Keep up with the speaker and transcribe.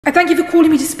I thank you for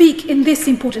calling me to speak in this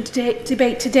important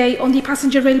debate today on the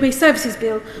Passenger Railway Services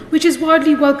Bill, which is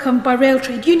widely welcomed by rail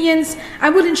trade unions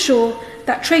and will ensure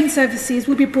that train services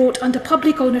will be brought under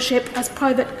public ownership as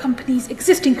private companies'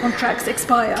 existing contracts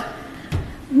expire.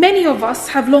 Many of us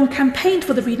have long campaigned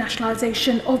for the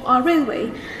renationalisation of our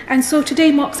railway, and so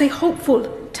today marks a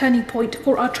hopeful turning point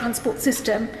for our transport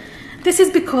system. This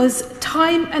is because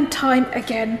time and time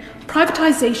again,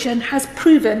 privatisation has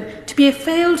proven to be a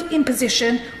failed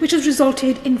imposition which has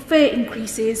resulted in fare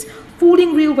increases,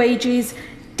 falling real wages,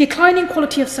 declining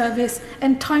quality of service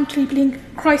and timetabling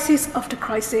crisis after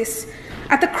crisis.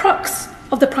 At the crux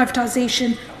of the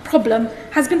privatisation problem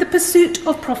has been the pursuit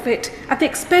of profit at the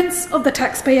expense of the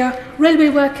taxpayer, railway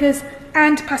workers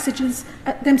and passengers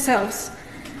themselves.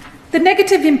 The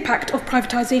negative impact of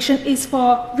privatisation is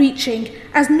far-reaching,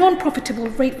 as non-profitable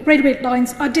railway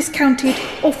lines are discounted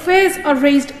or fares are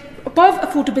raised above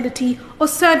affordability or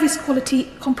service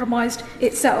quality compromised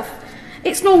itself.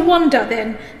 It's no wonder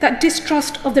then that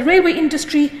distrust of the railway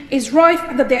industry is rife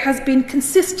and that there has been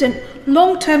consistent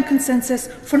long-term consensus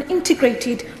for an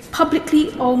integrated,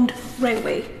 publicly owned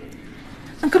railway.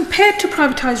 And compared to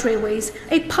privatised railways,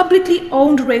 a publicly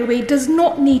owned railway does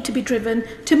not need to be driven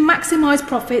to maximise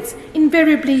profits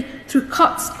invariably through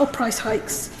cuts or price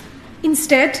hikes.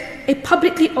 Instead, a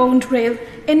publicly owned rail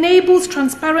enables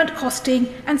transparent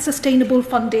costing and sustainable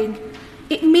funding.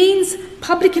 It means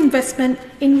public investment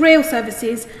in rail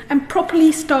services and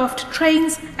properly staffed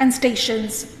trains and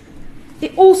stations.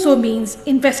 It also means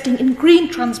investing in green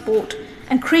transport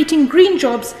and creating green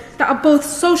jobs that are both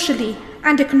socially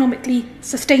and economically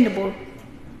sustainable.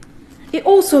 It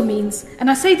also means, and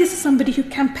I say this as somebody who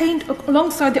campaigned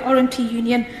alongside the RMT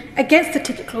union against the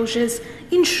ticket closures,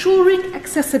 ensuring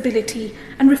accessibility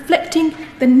and reflecting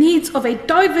the needs of a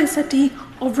diversity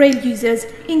of rail users,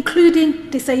 including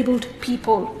disabled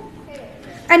people.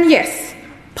 And yes,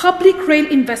 public rail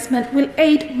investment will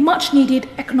aid much needed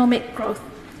economic growth.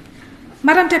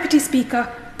 Madam Deputy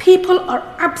Speaker, people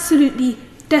are absolutely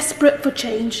desperate for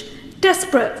change,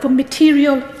 desperate for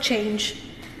material change.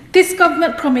 This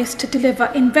government promised to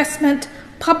deliver investment,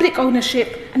 public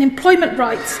ownership and employment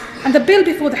rights, and the bill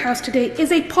before the House today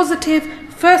is a positive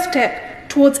first step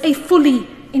towards a fully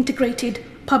integrated,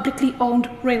 publicly owned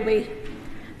railway.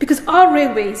 Because our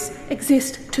railways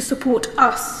exist to support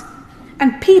us,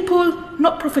 and people,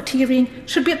 not profiteering,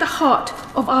 should be at the heart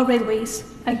of our railways.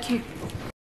 Thank you.